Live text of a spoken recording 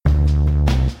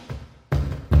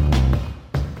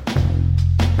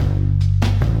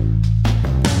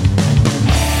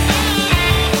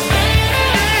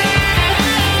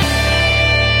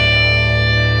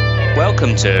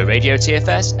Welcome to Radio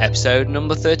TFS, episode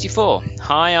number 34.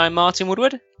 Hi, I'm Martin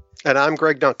Woodward. And I'm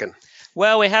Greg Duncan.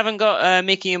 Well, we haven't got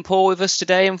Mickey and Paul with us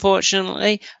today,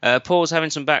 unfortunately. Paul's having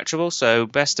some back trouble, so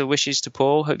best of wishes to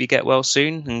Paul. Hope you get well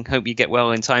soon, and hope you get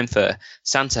well in time for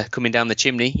Santa coming down the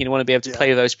chimney. You don't want to be able to play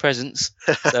with those presents.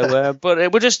 So,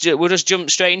 but we'll just jump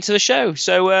straight into the show.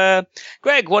 So,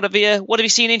 Greg, what have you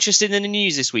seen interesting in the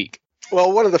news this week?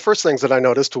 Well, one of the first things that I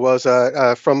noticed was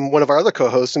from one of our other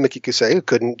co-hosts, Mickey Kusei, who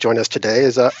couldn't join us today,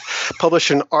 is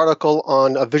published an article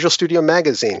on Visual Studio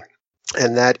Magazine.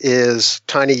 And that is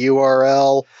tiny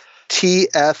URL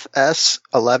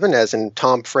TFS11, as in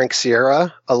Tom Frank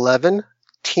Sierra 11,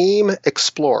 Team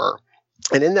Explorer.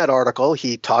 And in that article,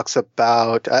 he talks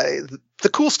about the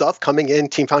cool stuff coming in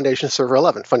Team Foundation Server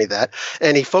 11. Funny that.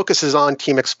 And he focuses on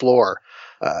Team Explorer.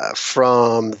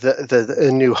 From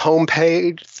the new home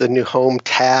page, the new home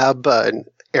tab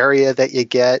area that you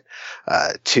get,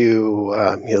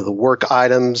 to the work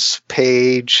items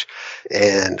page,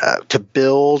 and to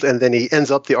build. And then he ends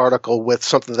up the article with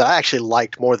something that I actually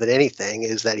liked more than anything,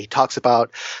 is that he talks about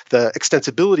the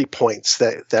extensibility points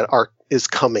that is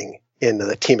coming in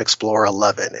the Team Explorer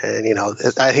 11. And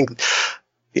I think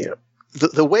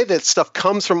the way that stuff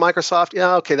comes from Microsoft,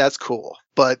 yeah, okay, that's cool.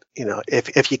 But,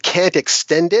 if you can't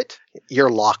extend it, you're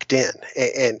locked in.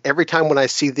 And every time when I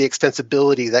see the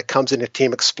extensibility that comes into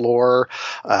Team Explorer,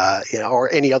 or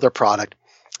any other product,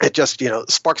 it just,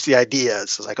 sparks the idea.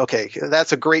 It's like, okay,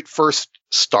 that's a great first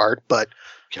start, but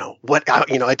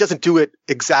it doesn't do it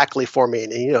exactly for me.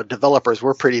 And, developers,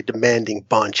 we're a pretty demanding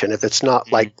bunch. And if it's not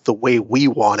like the way we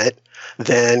want it,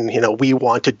 then, we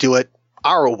want to do it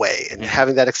our way, and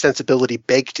having that extensibility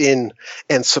baked in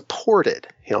and supported.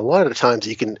 A lot of the times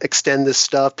you can extend this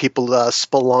stuff. People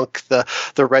spelunk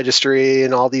the registry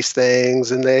and all these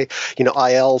things, and they,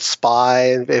 IL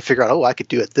spy, and they figure out, I could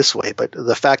do it this way. But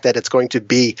the fact that it's going to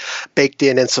be baked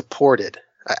in and supported,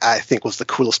 I think, was the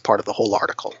coolest part of the whole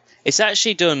article. It's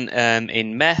actually done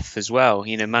in MEF as well,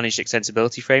 Managed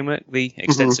Extensibility Framework, the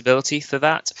extensibility for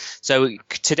that. So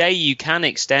today you can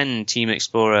extend Team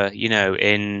Explorer,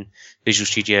 in Visual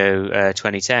Studio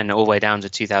 2010 all the way down to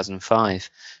 2005.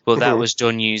 Well, that was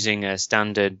done using a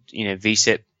standard,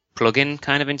 vzip plugin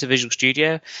kind of into Visual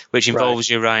Studio, which involves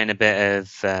you writing a bit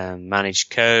of managed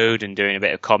code and doing a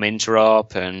bit of com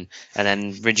interop and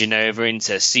then bridging over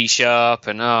into C#,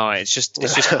 and it's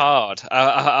just hard.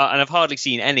 And I've hardly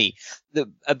seen any.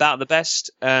 About the best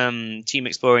Team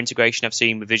Explorer integration I've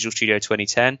seen with Visual Studio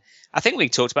 2010. I think we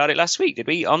talked about it last week, did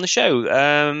we, on the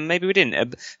show? Maybe we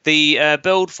didn't. The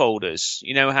build folders.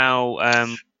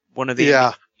 How one of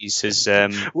the has.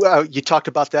 Well, you talked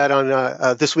about that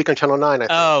on This Week on Channel 9, I think.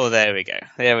 Oh, there we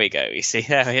go. You see,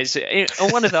 it's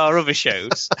on one of our other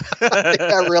shows.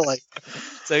 Yeah, really.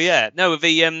 So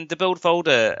the build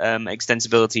folder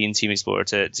extensibility in Team Explorer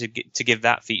to give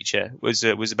that feature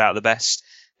was about the best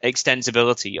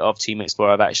extensibility of Team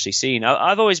Explorer I've actually seen.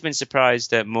 I've always been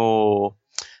surprised that more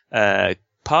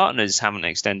partners haven't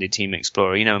extended Team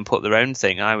Explorer, and put their own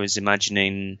thing. I was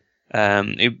imagining,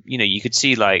 you could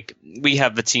see, like, we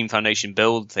have the Team Foundation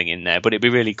build thing in there, but it'd be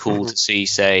really cool to see,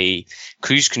 say,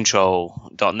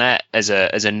 cruisecontrol.net as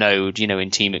a node, in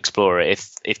Team Explorer,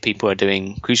 if people are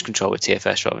doing cruise control with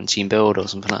TFS rather than Team Build or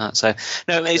something like that. So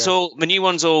no, it's all, the new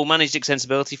one's all Managed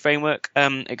Extensibility Framework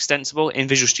extensible in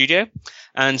Visual Studio,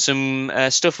 and some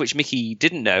stuff which Mickey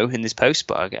didn't know in this post,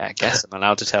 but I guess I'm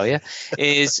allowed to tell you,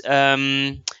 is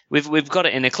we've got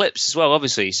it in Eclipse as well,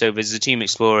 obviously. So there's a Team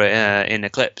Explorer in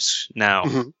Eclipse now,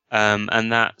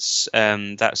 and that's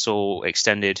all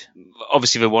extended.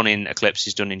 Obviously, the one in Eclipse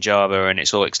is done in Java, and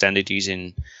it's all extended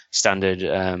using standard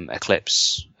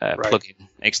Eclipse plugin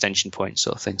extension points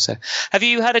sort of thing. So, have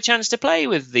you had a chance to play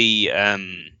with the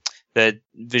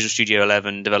Visual Studio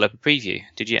 11 developer preview?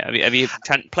 Have you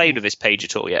played with this page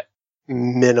at all yet?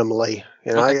 Minimally,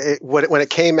 when it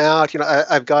came out,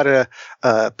 I've got a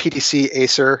PTC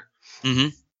Acer,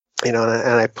 and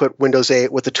I put Windows 8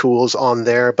 with the tools on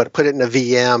there, but put it in a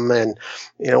VM, and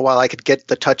while I could get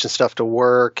the touch and stuff to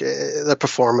work, the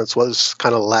performance was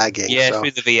kind of lagging. Yeah,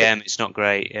 through the VM, it's not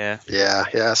great. Yeah.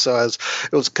 So it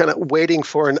was kind of waiting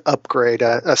for an upgrade.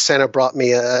 Santa brought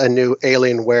me a new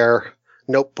Alienware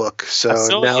notebook. So I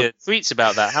saw now your tweets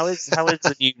about that. How is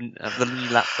the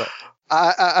new laptop?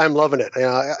 I'm loving it.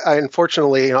 I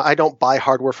unfortunately, I don't buy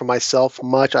hardware for myself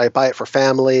much. I buy it for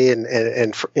family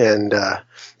and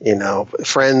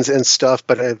friends and stuff,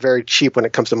 but very cheap when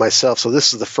it comes to myself. So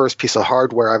this is the first piece of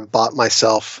hardware I've bought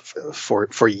myself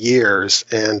for years,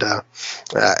 and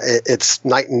it's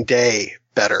night and day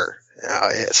better.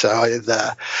 I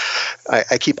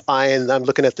keep eyeing. I'm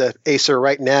looking at the Acer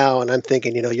right now, and I'm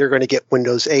thinking, you're going to get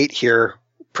Windows 8 here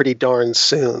pretty darn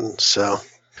soon. So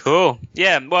cool.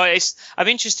 Yeah. Well, I'm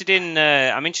interested in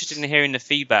hearing the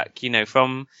feedback,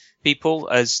 from people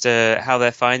as to how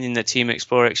they're finding the Team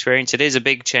Explorer experience. It is a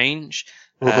big change.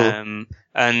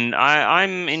 And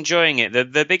I'm enjoying it.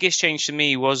 The biggest change to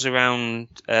me was around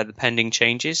the pending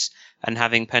changes and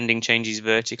having pending changes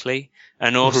vertically,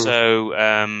 and also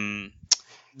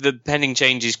the pending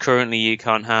changes currently you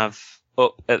can't have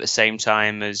up at the same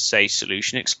time as, say,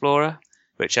 Solution Explorer,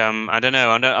 which I don't know.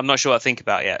 I'm not sure what I think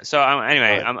about yet. So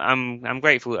anyway, right. I'm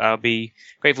grateful. I'll be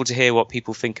grateful to hear what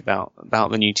people think about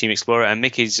the new Team Explorer, and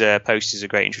Mickey's post is a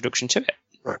great introduction to it.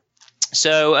 Right.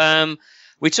 So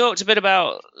we talked a bit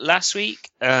about last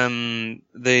week.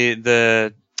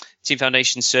 The Team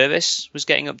Foundation service was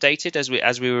getting updated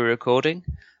as we were recording.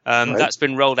 Right. That's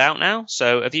been rolled out now.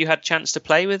 So have you had a chance to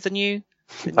play with the new?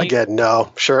 Again,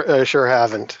 no, sure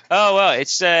haven't. Oh well,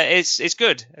 it's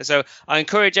good. So I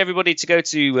encourage everybody to go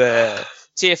to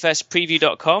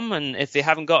tfspreview.com, and if they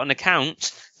haven't got an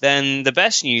account, then the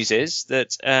best news is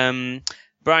that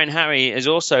Brian Harry has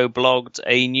also blogged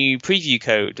a new preview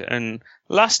code. And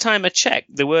last time I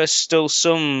checked, there were still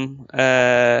some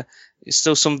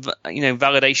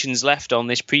validations left on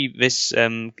this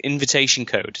invitation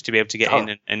code to be able to get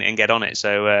in and get on it.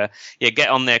 So get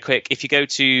on there quick. If you go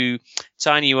to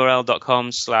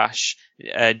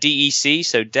tinyurl.com/DEC,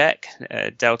 so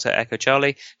DEC, Delta Echo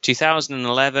Charlie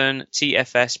 2011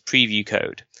 TFS preview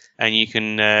code. And you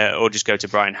can, or just go to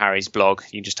Brian Harry's blog.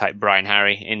 You can just type Brian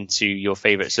Harry into your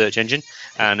favorite search engine,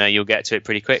 and you'll get to it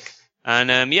pretty quick.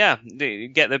 And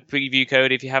get the preview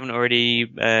code if you haven't already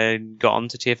got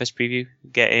onto TFS Preview.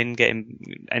 Get in,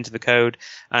 enter the code,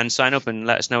 and sign up and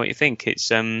let us know what you think. It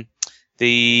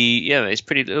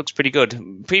looks pretty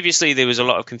good. Previously, there was a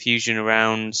lot of confusion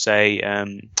around, say,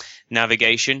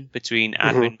 navigation between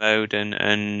admin mode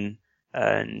and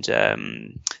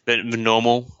the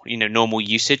normal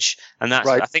usage, and that's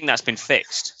right. I think that's been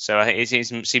fixed. So it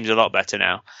seems a lot better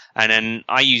now. And then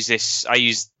I use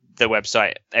the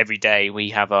website every day. We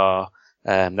have our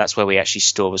that's where we actually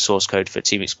store the source code for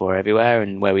Team Explorer Everywhere,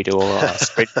 and where we do all our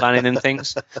sprint planning and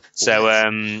things. So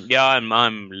I'm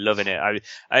loving it.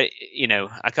 I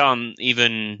can't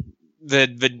even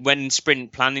when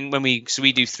sprint planning, we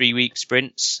do 3-week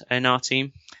sprints in our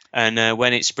team. And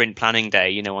when it's sprint planning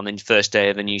day, on the first day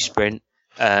of a new sprint,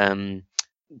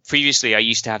 previously I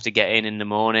used to have to get in the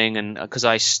morning, and because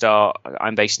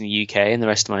I'm based in the UK and the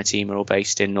rest of my team are all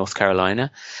based in North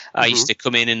Carolina, I used to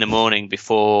come in the morning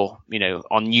before,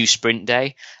 on new sprint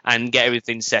day, and get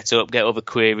everything set up, get all the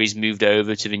queries moved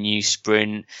over to the new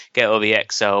sprint, get all the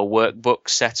Excel workbooks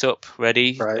set up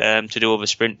ready to do all the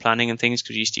sprint planning and things,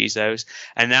 because we used to use those.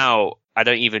 And now I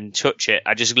don't even touch it.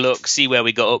 I just see where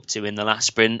we got up to in the last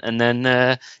sprint, and then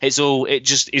it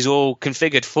just is all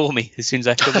configured for me as soon as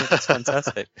I come in. It's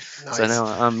fantastic. Nice. So now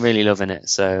I'm really loving it.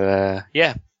 So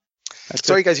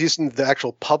So are you guys using the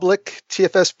actual public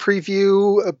TFS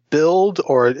preview build,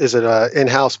 or is it an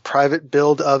in-house private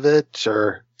build of it,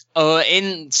 or?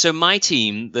 So my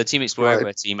team, the Team Explorer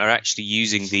Everywhere team, are actually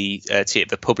using the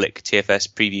public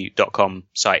tfspreview.com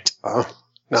site. Oh.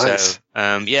 Nice.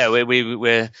 So,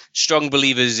 we're strong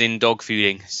believers in dog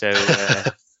fooding. So,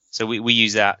 so we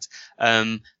use that.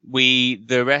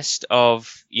 The rest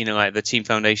of, like the Team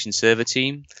Foundation server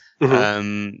team,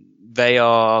 they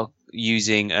are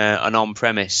using an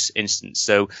on-premise instance.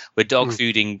 So we're dog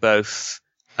fooding both,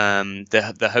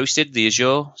 the hosted, the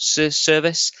Azure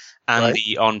service, and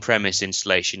the on-premise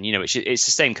installation, it's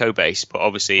the same code base, but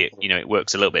obviously, it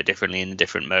works a little bit differently in the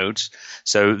different modes.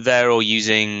 So they're all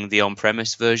using the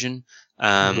on-premise version,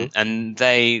 and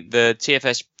the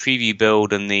TFS preview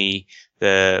build and we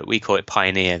call it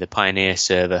Pioneer, the Pioneer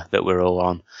server that we're all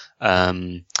on.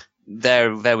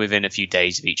 They're within a few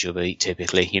days of each other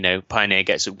typically. Pioneer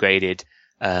gets upgraded,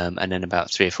 and then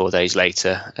about 3 or 4 days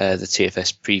later, the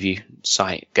TFS preview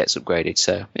site gets upgraded.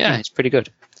 So it's pretty good.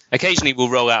 Occasionally, we'll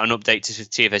roll out an update to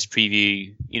TFS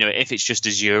Preview, if it's just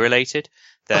Azure related,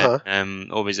 then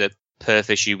always a perf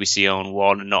issue we see on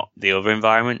one and not the other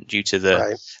environment due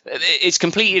to it's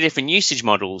completely different usage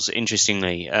models,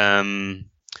 interestingly,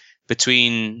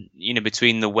 between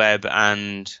the web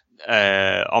and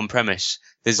on-premise.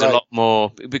 There's a lot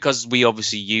more, because we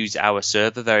obviously use our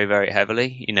server very, very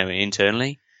heavily,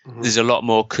 internally. There's a lot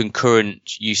more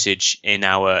concurrent usage in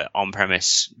our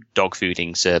on-premise dog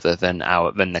fooding server than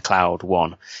the cloud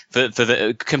one.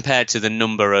 Compared to the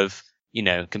number of,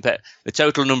 the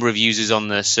total number of users on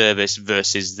the service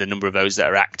versus the number of those that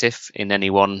are active in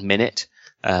any 1 minute.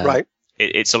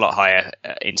 it's a lot higher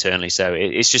internally. So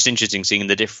it's just interesting seeing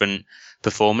the different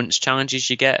performance challenges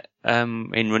you get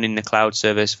in running the cloud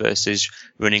service versus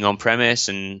running on premise,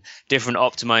 and different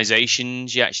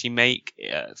optimizations you actually make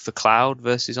for cloud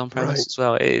versus on premise as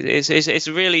well.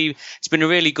 It's been a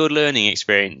really good learning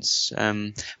experience,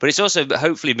 but it's also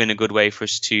hopefully been a good way for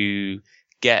us to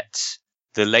get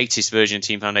the latest version of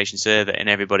Team Foundation Server in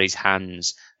everybody's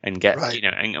hands and get,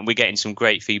 and we're getting some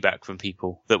great feedback from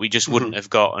people that we just wouldn't have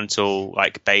got until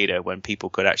like beta, when people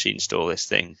could actually install this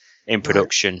thing in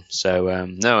production. So,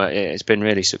 no, it's been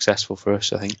really successful for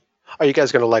us, I think. Are you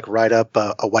guys going to like write up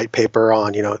a white paper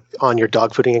on, on your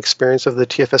dogfooding experience of the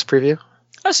TFS preview?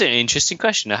 That's an interesting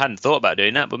question. I hadn't thought about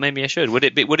doing that, but maybe I should. Would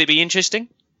it be interesting?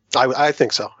 I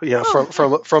think so.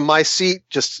 From my seat,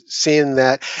 just seeing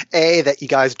that you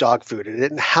guys dog fooded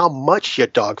it and how much you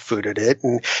dog fooded it,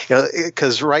 and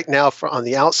because right now on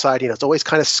the outside, it's always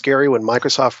kind of scary when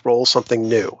Microsoft rolls something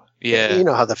new. Yeah, you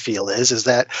know how the feel is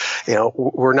that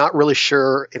we're not really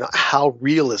sure how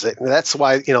real is it, and that's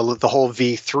why the whole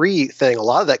V3 thing. A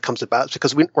lot of that comes about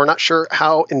because we're not sure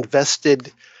how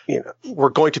invested we're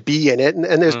going to be in it. And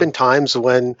there's been times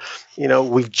when,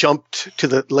 we've jumped to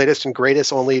the latest and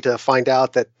greatest only to find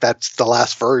out that that's the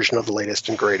last version of the latest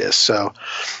and greatest. So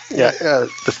the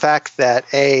fact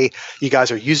that you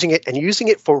guys are using it and using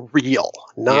it for real,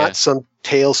 not some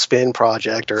tailspin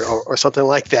project or something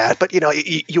like that, but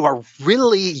you are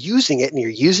really using it, and you're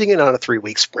using it on a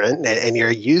 3-week sprint, and you're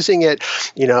using it,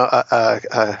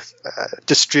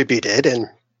 distributed and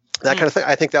that kind of thing.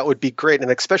 I think that would be great,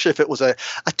 and especially if it was a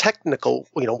technical,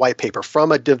 white paper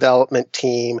from a development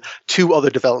team to other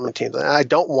development teams. I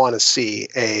don't want to see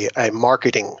a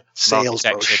marketing sales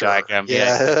brochure. Diagram.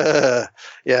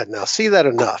 No, see that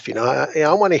enough.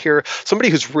 I want to hear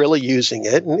somebody who's really using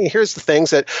it, and here's the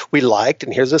things that we liked,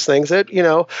 and here's the things that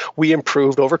we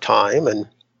improved over time, and.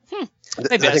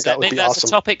 Maybe that's awesome.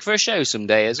 A topic for a show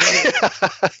someday as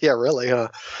well. Yeah, really. Oh,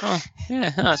 yeah,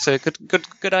 that's a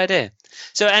good idea.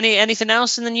 So, anything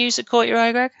else in the news that caught your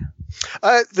eye, Greg?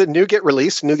 The NuGet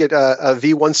release, NuGet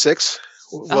V16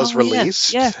 was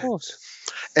released. Yeah, of course.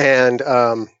 And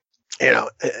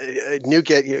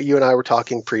NuGet, you and I were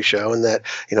talking pre-show, and that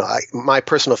my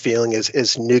personal feeling is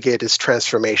NuGet is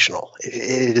transformational.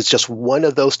 It is just one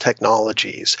of those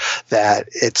technologies that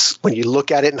it's, when you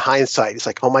look at it in hindsight, it's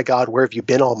like, oh my God, where have you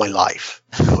been all my life?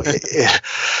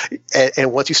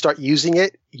 And once you start using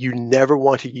it, you never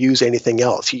want to use anything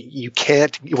else. You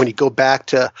can't, when you go back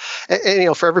to,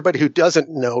 and for everybody who doesn't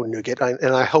know NuGet,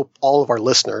 and I hope all of our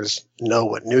listeners know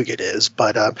what NuGet is,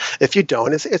 but if you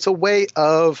don't, it's a way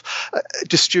of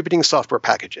distributing software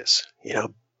packages,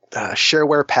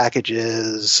 shareware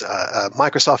packages,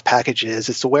 Microsoft packages.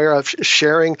 It's a way of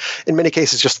sharing, in many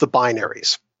cases, just the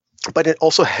binaries. But it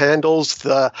also handles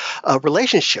the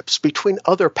relationships between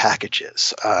other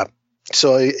packages.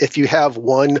 So if you have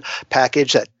one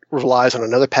package that relies on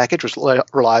another package,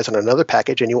 relies on another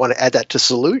package, and you want to add that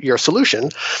to your solution,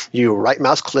 you right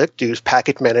mouse click, do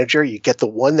package manager, you get the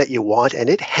one that you want, and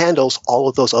it handles all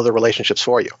of those other relationships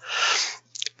for you.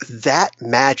 That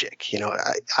magic,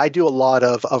 I do a lot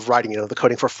of writing, the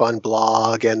Coding for Fun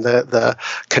blog and the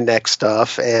Connect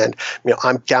stuff, and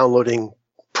I'm downloading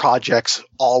projects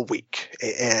all week,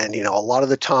 and a lot of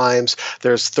the times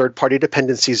there's third-party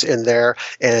dependencies in there,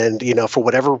 and for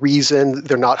whatever reason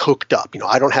they're not hooked up.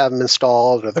 I don't have them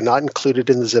installed, or they're not included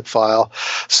in the zip file.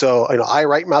 So I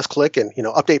right mouse click and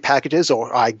update packages,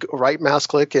 or I right mouse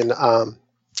click and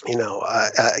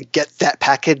get that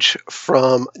package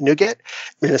from NuGet,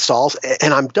 it installs,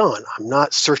 and I'm done. I'm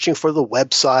not searching for the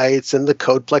websites and the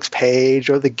Codeplex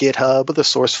page or the GitHub or the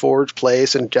SourceForge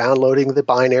place and downloading the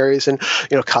binaries and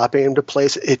copying them to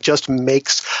place. It just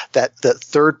makes the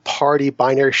third-party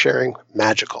binary sharing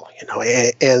magical.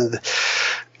 And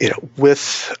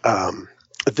with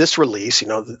this release,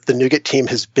 the NuGet team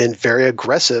has been very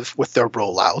aggressive with their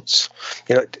rollouts.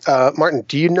 Martin,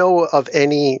 do you know of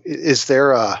any? Is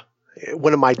there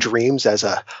one of my dreams as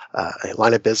a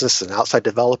line of business, an outside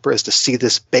developer, is to see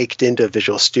this baked into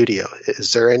Visual Studio.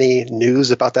 Is there any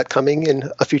news about that coming in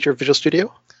a future Visual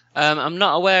Studio? I'm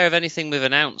not aware of anything we've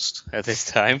announced at this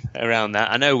time around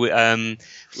that. I know,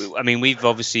 we've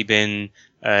obviously been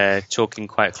talking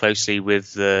quite closely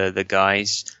with the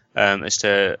guys as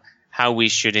to how we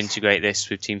should integrate this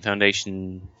with Team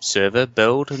Foundation server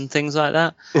build and things like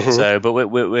that. Mm-hmm. So, but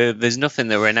there's nothing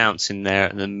that we're announcing there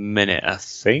at the minute, I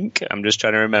think. I'm just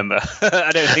trying to remember.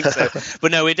 I don't think so.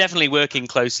 But no, we're definitely working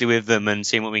closely with them and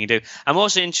seeing what we can do. I'm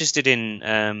also interested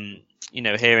in,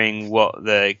 hearing what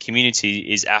the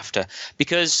community is after,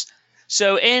 because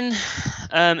So in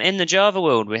the Java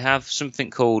world, we have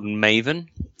something called Maven,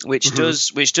 which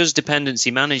does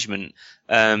dependency management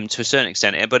to a certain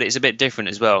extent, but it's a bit different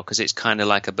as well because it's kind of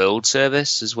like a build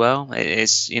service as well. It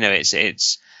has similar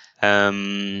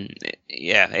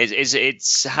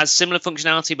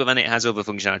functionality, but then it has other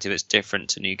functionality that's different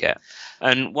to NuGet.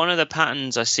 And one of the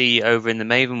patterns I see over in the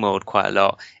Maven world quite a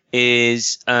lot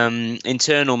is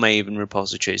internal Maven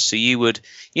repositories. So you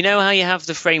know how you have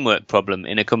the framework problem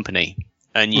in a company,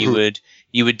 and you would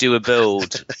do a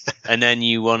build, and then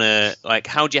you want to, like,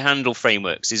 how do you handle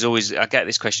frameworks? I get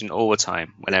this question all the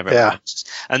time whenever it happens.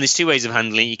 And there's two ways of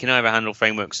handling it. You can either handle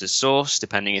frameworks as source,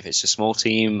 depending if it's a small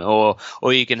team, or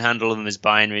you can handle them as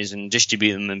binaries and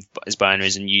distribute them as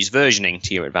binaries and use versioning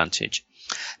to your advantage.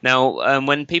 Now,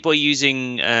 when people are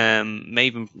using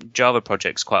Maven Java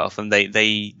projects, quite often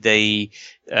they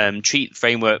treat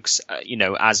frameworks,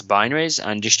 as binaries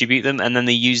and distribute them, and then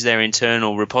they use their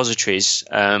internal repositories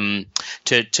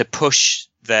to push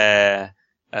their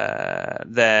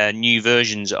new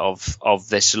versions of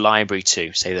this library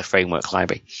to, say, the framework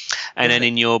library. And then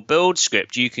in your build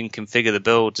script, you can configure the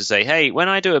build to say, hey, when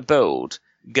I do a build,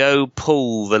 go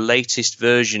pull the latest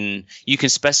version. You can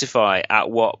specify at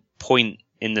what point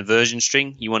in the version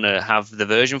string you want to have the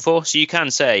version for. So you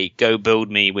can say, go build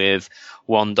me with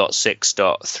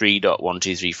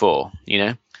 1.6.3.1234,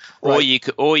 Right.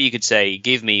 Or you could say,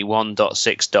 give me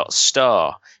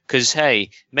 1.6.star, because,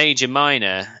 hey, major,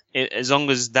 minor, as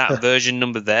long as that version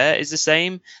number there is the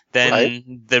same,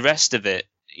 then the rest of it,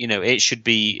 there shouldn't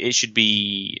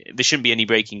be any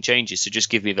breaking changes. So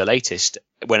just give me the latest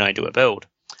when I do a build.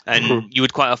 And you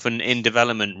would quite often in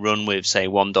development run with, say,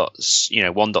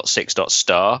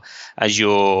 1.6.star as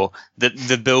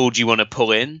the build you want to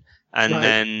pull in, and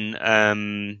then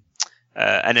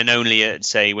only at,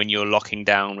 say, when you're locking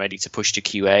down, ready to push to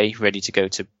QA, ready to go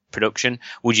to production,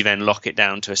 would you then lock it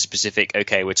down to a specific,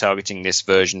 okay, we're targeting this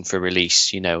version for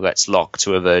release, let's lock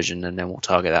to a version, and then we'll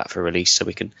target that for release so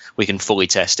we can fully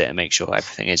test it and make sure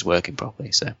everything is working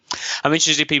properly. So I'm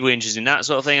interested in people interested in that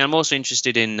sort of thing. I'm also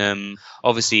interested in,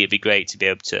 obviously it'd be great to be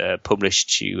able to publish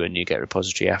to a NuGet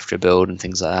repository after a build and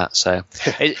things like that. So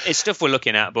it's stuff we're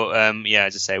looking at, but as I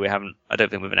say, I don't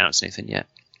think we've announced anything yet.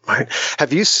 Right.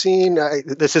 Have you seen,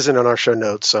 this isn't on our show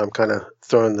notes, so I'm kind of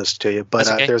throwing this to you, but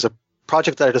there's a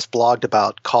project that I just blogged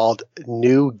about called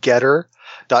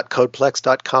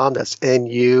nugetter.codeplex.com. That's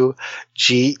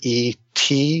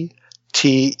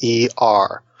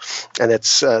NUGETTER. And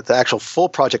it's the actual full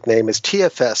project name is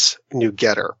TFS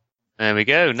NuGetter. There we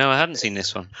go. No, I hadn't seen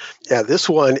this one. Yeah, this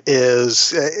one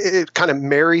it kind of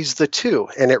marries the two.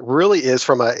 And it really is,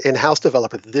 from an in-house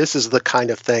developer, this is the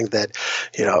kind of thing that,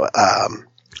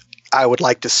 I would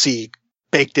like to see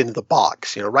baked into the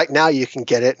box. Right now you can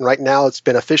get it, and right now it's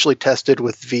been officially tested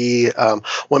with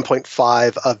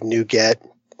v1.5 of NuGet.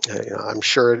 I'm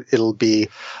sure it'll be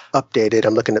updated.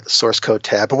 I'm looking at the source code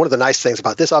tab, and one of the nice things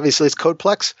about this, obviously, is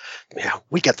CodePlex.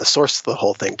 We get the source of the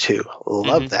whole thing too.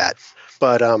 Love that.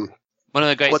 But one of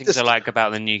the great things I like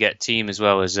about the NuGet team as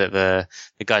well is that the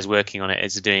guys working on it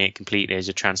is doing it completely as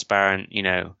a transparent,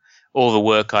 all the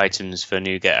work items for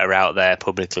NuGet are out there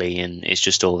publicly, and it's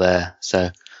just all there. So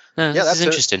this is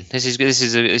interesting. This is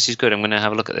good. I'm going to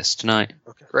have a look at this tonight.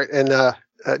 Okay, great. And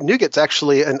NuGet's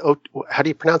actually how do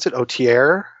you pronounce it?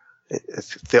 OTR.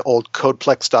 It's the old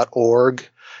codeplex.org.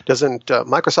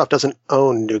 Microsoft doesn't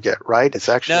own NuGet, right? It's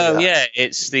actually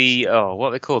it's the what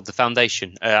are they called? The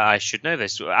foundation. I should know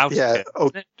this. Autocurve,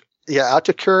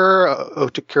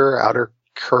 Autocurve, Outer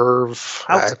Curve.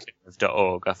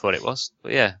 Autocurve.org, I thought it was.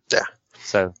 But yeah. Yeah.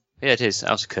 So, yeah, it is.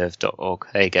 Autocurve.org.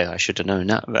 There you go. I should have known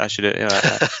that. But I should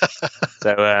have.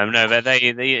 So, but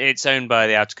it's owned by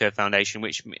the Autocurve Foundation,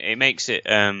 which it makes it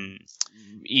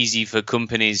easy for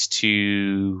companies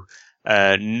to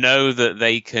know that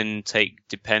they can take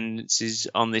dependencies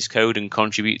on this code and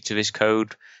contribute to this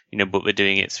code. But we're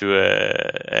doing it through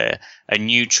a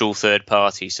neutral third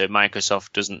party. So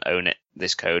Microsoft doesn't own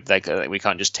this code. We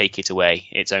can't just take it away.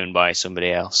 It's owned by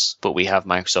somebody else. But we have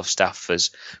Microsoft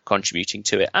staffers contributing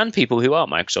to it, and people who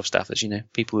aren't Microsoft staffers.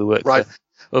 People who work for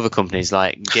other companies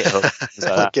like GitHub. Things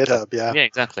like that. GitHub, yeah. Yeah,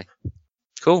 exactly.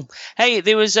 Cool. Hey,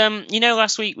 there was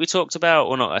last week we talked about,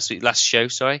 or not last week, last show,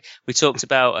 sorry, we talked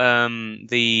about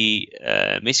the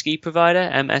MSCCI provider,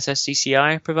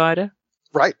 MSSCCI provider.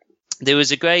 Right. There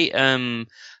was a great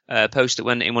post that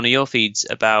went in one of your feeds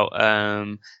about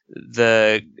what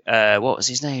was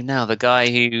his name now? The guy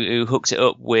who hooked it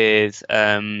up with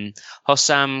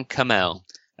Hossam Kamel,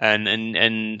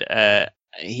 and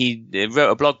he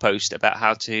wrote a blog post about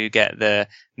how to get the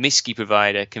MSCCI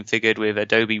provider configured with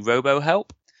Adobe RoboHelp.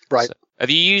 Right. Have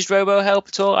you used RoboHelp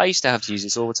at all? I used to have to use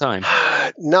this all the time.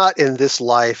 Not in this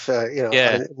life. Yeah.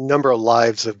 A number of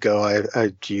lives ago,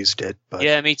 I used it. But.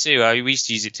 Yeah, me too. We used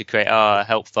to use it to create our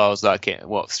help files, like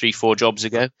 3-4 jobs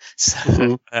ago. So,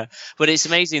 Mhm. but it's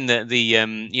amazing that the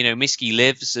Miski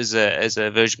lives as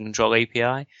a version control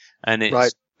API, and it's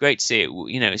Right. great to see it.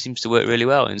 It seems to work really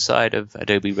well inside of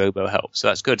Adobe RoboHelp, so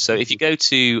that's good. So if you go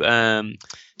to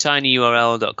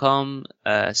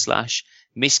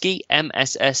tinyurl.com/Miski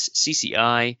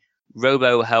MSSCCI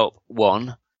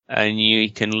RoboHelp1, and you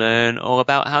can learn all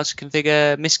about how to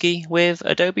configure Miski with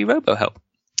Adobe RoboHelp.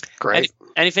 Great.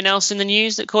 Anything else in the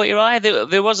news that caught your eye?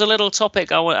 There was a little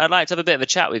topic I'd like to have a bit of a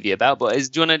chat with you about, but do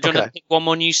you want to pick one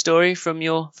more news story from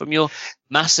your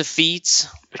massive feeds?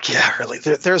 Yeah, really.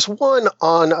 There's one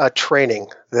on training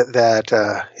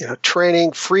that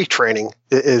training, free training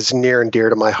is near and dear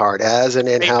to my heart as an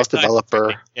in-house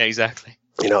developer. Yeah, exactly.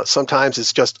 Sometimes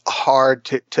it's just hard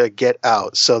to get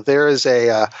out. So there is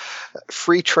a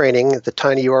free training. The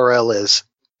tiny URL is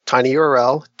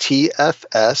tinyurl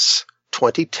TFS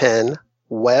 2010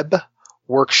 web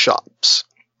workshops.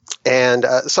 And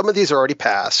some of these are already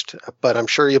passed, but I'm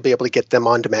sure you'll be able to get them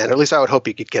on demand. Or at least I would hope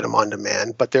you could get them on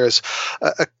demand. But there's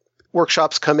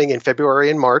workshops coming in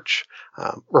February and March.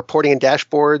 Reporting and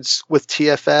dashboards with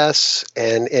TFS,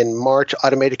 and in March,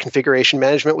 automated configuration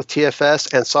management with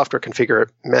TFS, and software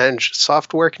configuration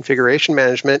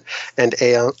management, and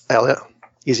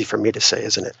easy for me to say,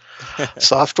 isn't it?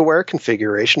 Software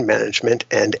configuration management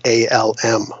and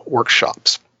ALM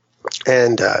workshops.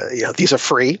 And these are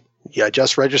free. You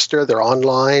just register. They're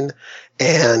online,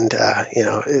 and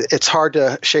it's hard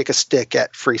to shake a stick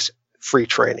at free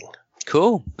training.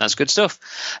 Cool, that's good stuff.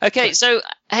 Okay, so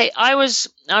hey, I was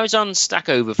on Stack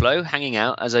Overflow, hanging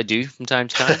out as I do from time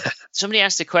to time. Somebody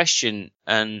asked a question,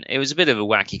 and it was a bit of a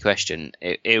wacky question.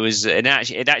 It was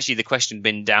actually the question had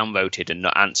been downvoted and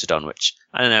not answered on, which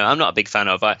I don't know. I'm not a big fan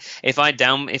of. If I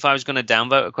was going to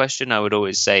downvote a question, I would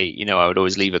always say, I would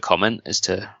always leave a comment as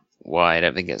to why I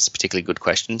don't think it's a particularly good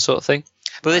question, sort of thing.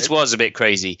 But this was a bit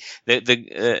crazy.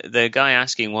 The guy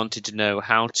asking wanted to know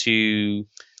how to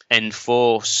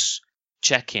enforce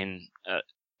check-in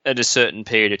at a certain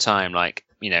period of time, like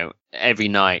every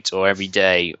night or every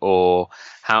day, or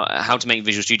how to make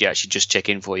Visual Studio actually just check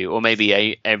in for you, or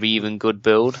maybe every even good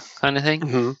build kind of thing.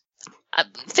 Mm-hmm.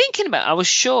 Thinking about it, I was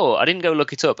sure, I didn't go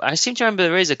look it up. I seem to remember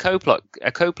there is a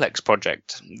Coplex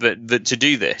project that to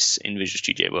do this in Visual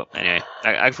Studio. But anyway,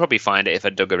 I'd probably find it if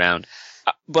I dug around.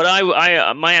 But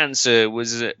my answer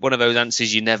was one of those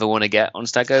answers you never want to get on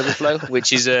Stack Overflow,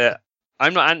 which is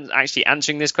I'm not actually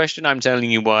answering this question. I'm telling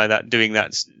you why I don't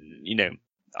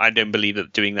believe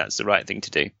that doing that's the right thing to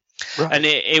do. Right. And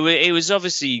it was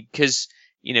obviously because,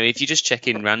 if you just check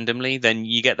in randomly, then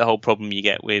you get the whole problem you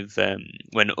get with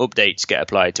when updates get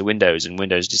applied to Windows and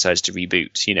Windows decides to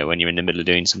reboot, when you're in the middle of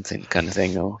doing something kind of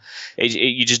thing, or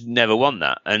you just never want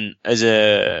that. And as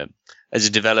a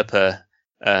developer,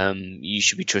 you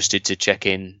should be trusted to check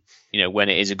in, when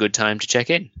it is a good time to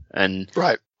check in. And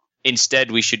right. Instead,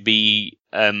 we should be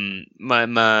my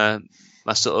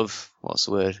sort of, what's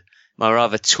the word? My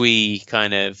rather twee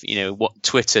kind of, what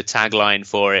Twitter tagline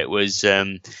for it was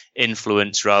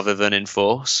influence rather than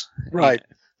enforce. Right.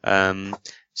 But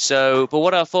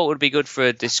what I thought would be good for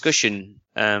a discussion,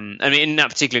 in that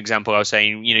particular example, I was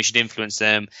saying, you should influence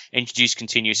them, introduce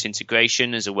continuous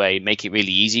integration as a way, make it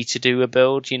really easy to do a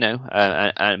build,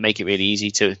 and make it really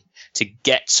easy to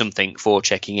get something for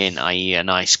checking in, i.e. a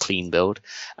nice clean build,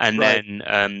 and right.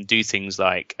 Then do things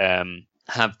like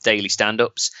have daily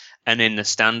stand-ups, and in the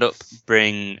stand-up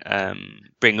bring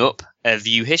up a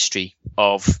view history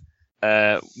of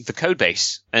the code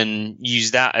base and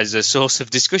use that as a source of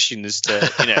discussion as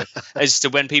to as to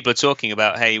when people are talking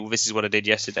about, hey, well, this is what I did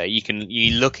yesterday.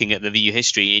 You're looking at the view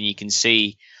history and you can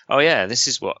see, oh yeah, this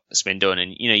is what's been done,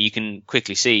 and you can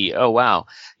quickly see, oh wow,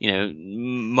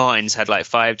 Martin's had like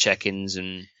 5 check-ins,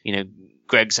 and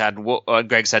Greg's had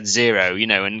 0,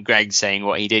 and Greg's saying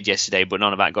what he did yesterday, but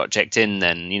none of that got checked in.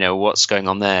 Then what's going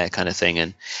on there, kind of thing.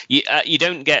 And you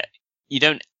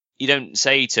don't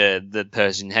say to the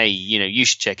person, hey, you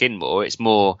should check in more. It's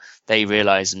more they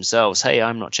realize themselves, hey,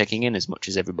 I'm not checking in as much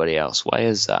as everybody else. Why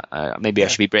is that? Maybe I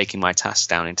should be breaking my tasks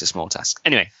down into small tasks.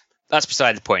 Anyway, that's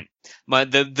beside the point.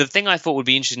 The thing I thought would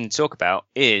be interesting to talk about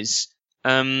is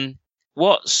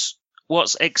what's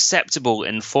acceptable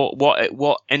in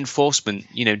what enforcement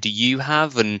do you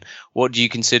have, and what do you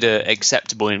consider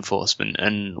acceptable enforcement,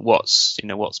 and what's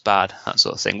what's bad, that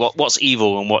sort of thing. What's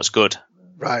evil and what's good.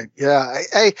 Right. Yeah.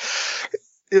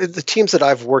 the teams that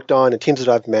I've worked on and teams that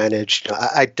I've managed,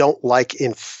 I don't like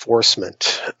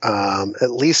enforcement, at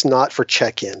least not for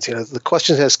check-ins. The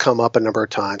question has come up a number of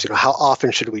times, how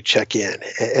often should we check in?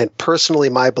 And personally,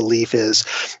 my belief is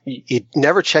you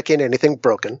never check in anything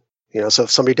broken. So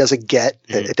if somebody doesn't get,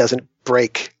 it doesn't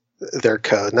break their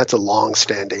code. And that's a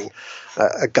long-standing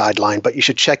guideline. But you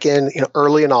should check in,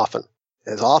 early and often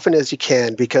as you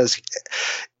can, because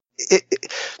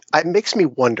it makes me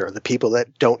wonder, the people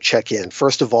that don't check in.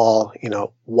 First of all,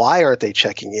 why aren't they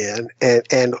checking in,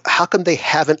 and how come they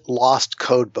haven't lost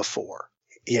code before?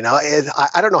 And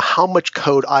I don't know how much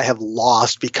code I have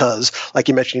lost because, like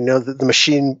you mentioned, the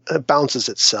machine bounces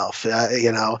itself.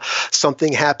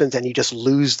 Something happens and you just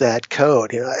lose that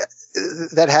code.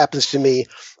 That happens to me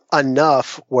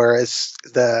enough. Whereas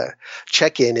the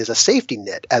check-in is a safety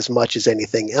net as much as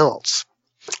anything else.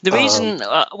 The reason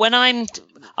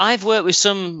I've worked with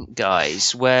some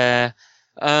guys where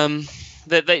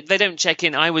they don't check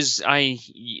in. I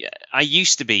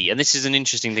used to be, and this is an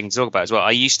interesting thing to talk about as well. I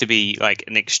used to be like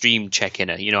an extreme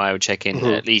check-inner. I would check in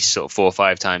at least sort of 4 or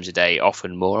 5 times a day,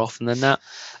 often more often than that.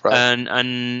 Right.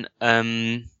 And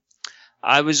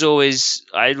I'd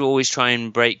always try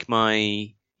and break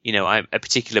my a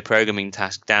particular programming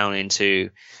task down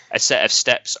into a set of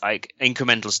steps,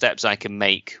 incremental steps I can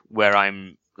make where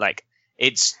I'm like,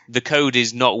 the code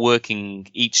is not working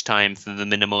each time for the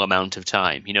minimal amount of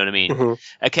time. You know what I mean? Mm-hmm.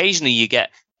 Occasionally you get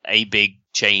a big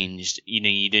change,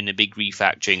 you're doing a big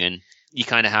refactoring and you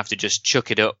kind of have to just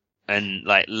chuck it up and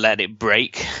like let it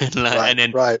break and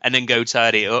then go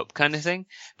tidy it up kind of thing.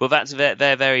 But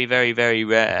they're very, very, very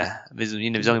rare. There's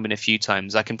only been a few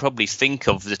times. I can probably think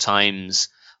of the times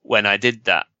when I did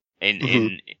that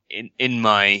in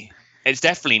my. It's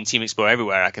definitely in Team Explorer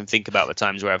everywhere. I can think about the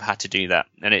times where I've had to do that,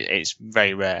 and it's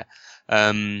very rare.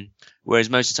 Whereas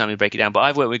most of the time we break it down. But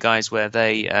I've worked with guys where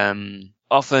they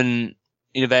often,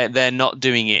 they're not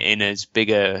doing it in as big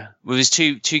a. Well, there's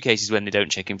two cases when they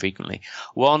don't check in frequently.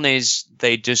 One is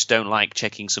they just don't like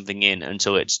checking something in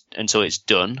until it's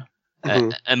done,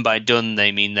 and by done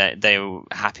they mean that they're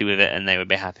happy with it and they would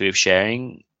be happy with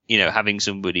sharing. Having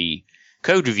somebody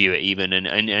code review it even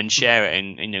and share it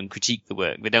and critique the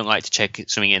work. They don't like to check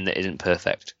something in that isn't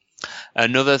perfect.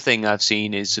 Another thing I've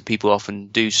seen is that people often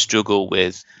do struggle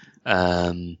with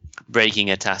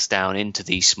breaking a task down into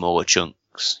these smaller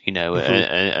chunks,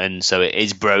 and so it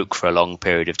is broke for a long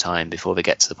period of time before they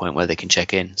get to the point where they can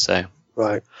check in. So.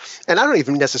 Right. And I don't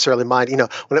even necessarily mind,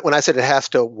 when I said it has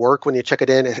to work when you check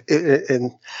it in,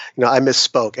 I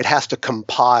misspoke. It has to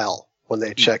compile when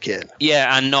they check in.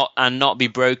 Yeah, and not be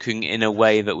broken in a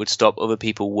way that would stop other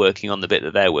people working on the bit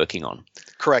that they're working on.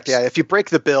 Correct. Yeah. If you break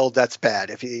the build, that's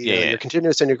bad. If your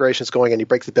continuous integration is going and you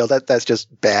break the build, that's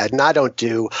just bad. And I don't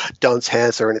do dunce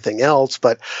hence or anything else,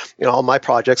 but all my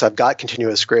projects, I've got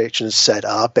continuous integration set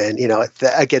up, and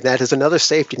again, that is another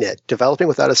safety net. Developing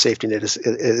without a safety net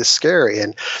is scary.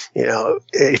 And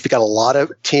if you got a lot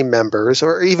of team members,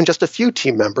 or even just a few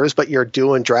team members, but you're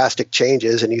doing drastic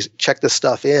changes and you check this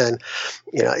stuff in,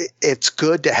 it's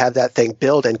good to have that thing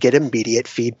build and get immediate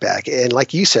feedback. And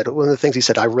like you said, one of the things you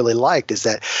said I really liked is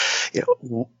that,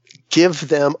 give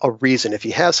them a reason. If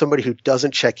you have somebody who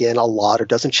doesn't check in a lot or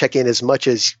doesn't check in as much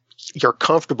as you're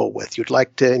comfortable with, you'd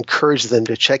like to encourage them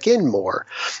to check in more.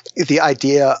 The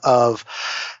idea of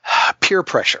peer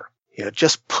pressure,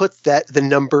 just put the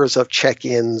numbers of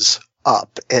check-ins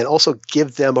up, and also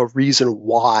give them a reason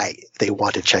why they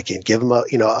want to check in. Give them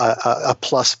a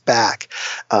plus back.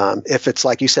 If it's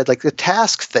like you said, like the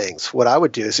task things, what I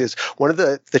would do is one of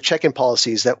the check-in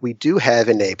policies that we do have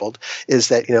enabled is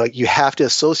that you have to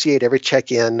associate every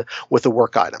check-in with a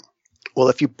work item. Well,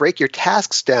 if you break your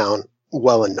tasks down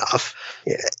well enough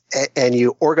and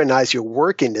you organize your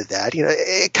work into that,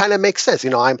 it kind of makes sense.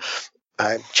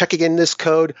 I'm checking in this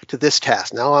code to this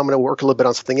task. Now I'm going to work a little bit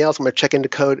on something else. I'm going to check into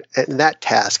code in that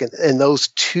task. And those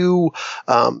two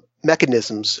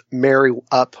mechanisms marry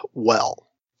up well.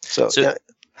 So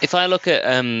if I look at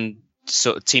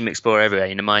sort of Team Explorer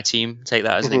everywhere, my team, take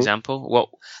that as an example.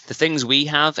 The things we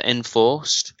have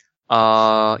enforced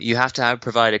are you have to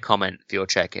provide a comment for your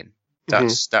check-in.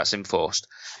 That's enforced.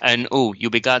 And you'll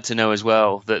be glad to know as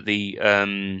well that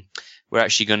we're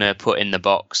actually going to put in the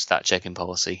box that check-in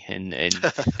policy in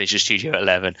Visual Studio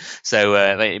 11.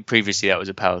 So previously that was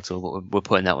a power tool, but we're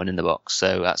putting that one in the box,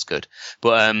 so that's good.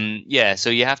 But so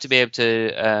you have to be able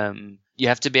to you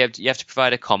have to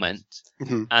provide a comment,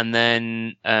 and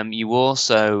then you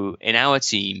also in our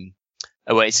team.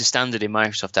 It's a standard in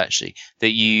Microsoft actually that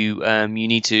you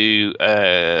need to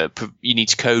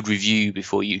code review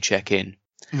before you check in.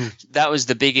 That was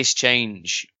the biggest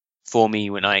change for me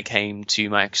when I came to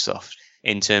Microsoft.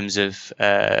 in terms of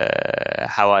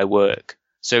how I work.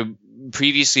 So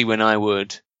previously,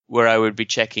 where I would be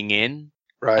checking in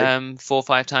Right. 4 or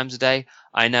 5 times a day,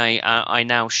 I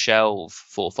now shelve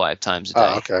 4 or 5 times a day.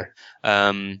 Oh, okay.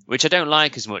 Which I don't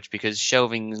like as much because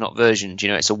shelving is not versioned.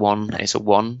 It's a one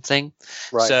thing.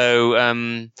 Right. So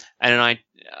and then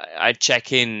I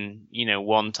check in,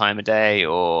 1 time a day,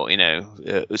 or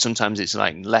sometimes it's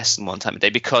like less than 1 time a day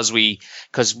because we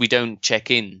don't check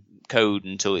in code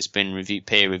until it's been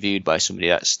peer reviewed by somebody.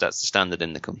 That's the standard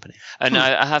in the company, and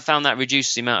I have found that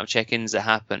reduces the amount of check-ins that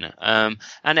happen, and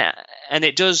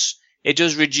it does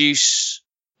reduce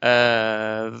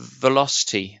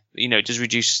velocity. It does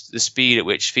reduce the speed at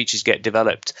which features get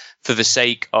developed for the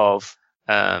sake of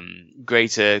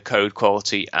greater code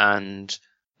quality and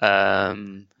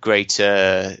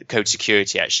greater code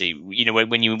security. Actually,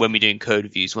 when we're doing code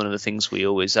reviews, one of the things we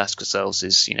always ask ourselves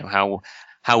is,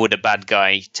 how would a bad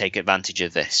guy take advantage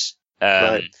of this?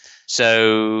 Right.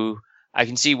 So I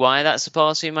can see why that's a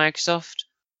policy of Microsoft.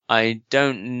 I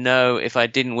don't know if I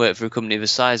didn't work for a company the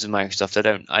size of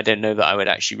Microsoft. I don't know that I would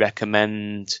actually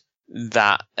recommend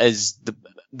that as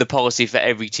the policy for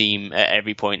every team at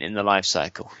every point in the life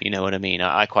cycle. You know what I mean?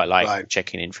 I quite like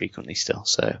checking in frequently still.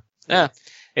 So yeah,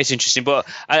 it's interesting. But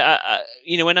I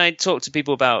when I talk to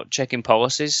people about checking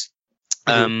policies,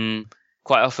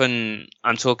 quite often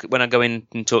when I go in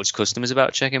and talk to customers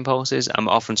about checking policies, I'm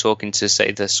often talking to,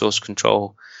 say, the source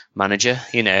control manager,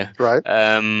 Right.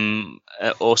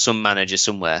 or some manager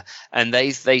somewhere, and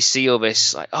they see all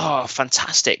this like, oh,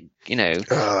 fantastic,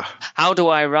 how do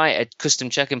I write a custom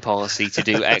checking policy to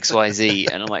do X, Y, Z?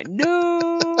 And I'm like,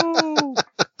 no.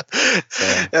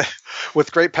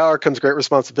 With great power comes great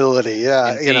responsibility.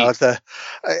 Yeah, Indeed.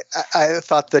 I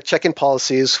thought the check-in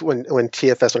policies when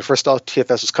first off, TFS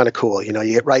was kind of cool.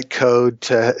 You write code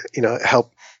to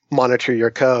help monitor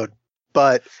your code,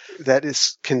 but that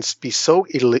can be so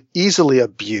easily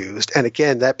abused. And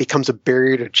again, that becomes a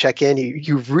barrier to check in.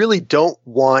 You really don't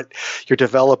want your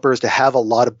developers to have a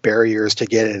lot of barriers to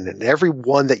get in. And every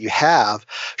one that you have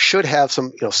should have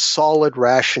some solid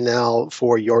rationale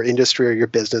for your industry or your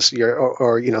business,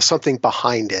 or something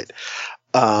behind it.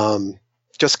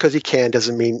 Just because you can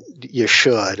doesn't mean you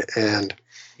should. And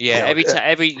yeah,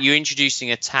 you're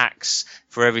introducing a tax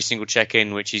for every single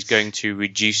check-in, which is going to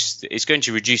reduce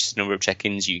the number of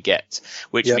check-ins you get,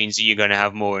 which means that you're going to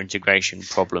have more integration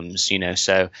problems.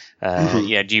 So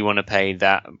do you want to pay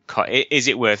that? Is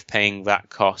it worth paying that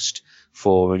cost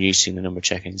for reducing the number of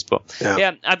check-ins? But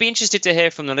yeah, I'd be interested to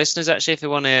hear from the listeners actually if they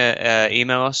want to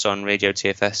email us on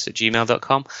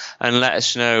radiotfs@gmail.com and let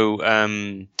us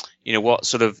know. What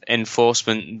sort of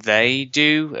enforcement they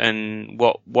do and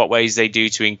what ways they do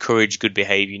to encourage good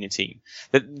behavior in a team.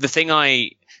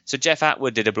 So Jeff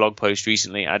Atwood did a blog post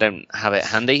recently, I don't have it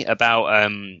handy,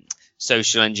 about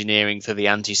social engineering for the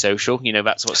antisocial.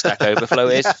 That's what Stack Overflow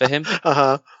is for him.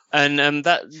 Uh-huh. And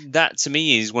that to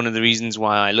me is one of the reasons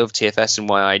why I love TFS and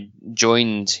why I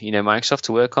joined, Microsoft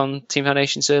to work on Team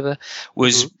Foundation Server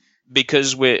was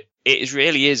because it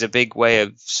really is a big way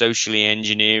of socially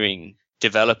engineering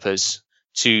developers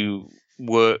to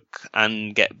work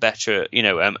and get better,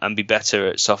 and be better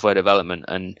at software development.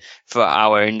 And for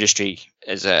our industry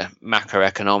as a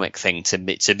macroeconomic thing to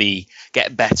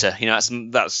get better,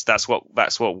 that's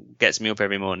what gets me up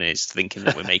every morning, is thinking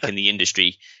that we're making the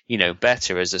industry,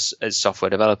 better as software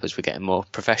developers. We're getting more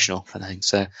professional, I think.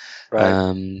 So,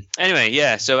 anyway,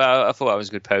 yeah. So I thought that was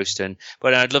a good post,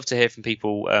 but I'd love to hear from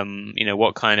people.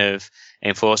 What kind of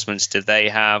enforcements do they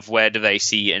have? Where do they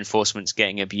see enforcements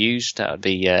getting abused? That would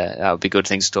be good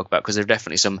things to talk about, because there are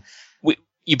definitely some.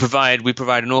 We provide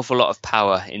an awful lot of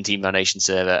power in Team Foundation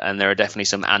Server, and there are definitely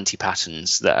some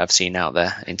anti-patterns that I've seen out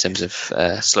there in terms of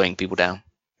slowing people down.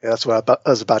 Yeah, that's what I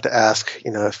was about to ask.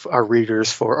 If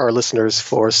our listeners,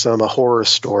 for some horror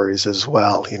stories as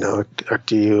well.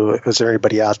 Is there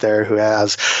anybody out there who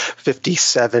has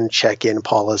 57 check-in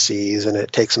policies and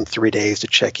it takes them 3 days to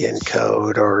check in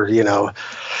code, or Yeah.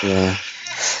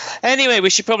 Anyway, we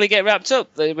should probably get wrapped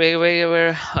up.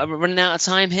 We're running out of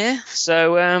time here.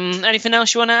 So, anything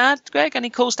else you want to add, Greg? Any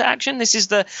calls to action? This is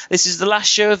the last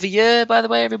show of the year, by the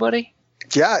way, everybody.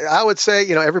 Yeah, I would say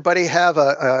everybody have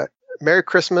a Merry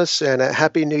Christmas and a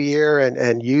Happy New Year,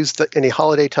 and use any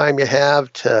holiday time you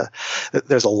have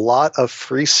there's a lot of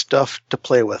free stuff to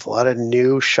play with, a lot of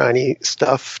new shiny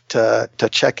stuff to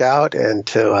check out, and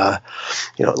to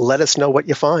let us know what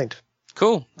you find.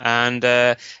 Cool. And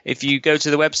if you go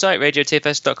to the website,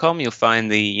 radiotfs.com, you'll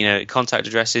find the contact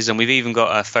addresses, and we've even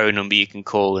got a phone number you can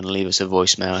call and leave us a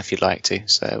voicemail if you'd like to.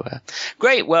 So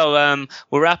great. Well,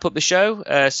 we'll wrap up the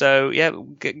show. So yeah,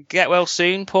 get well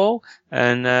soon, Paul,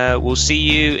 and we'll see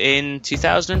you in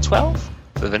 2012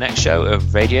 for the next show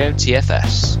of Radio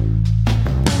TFS.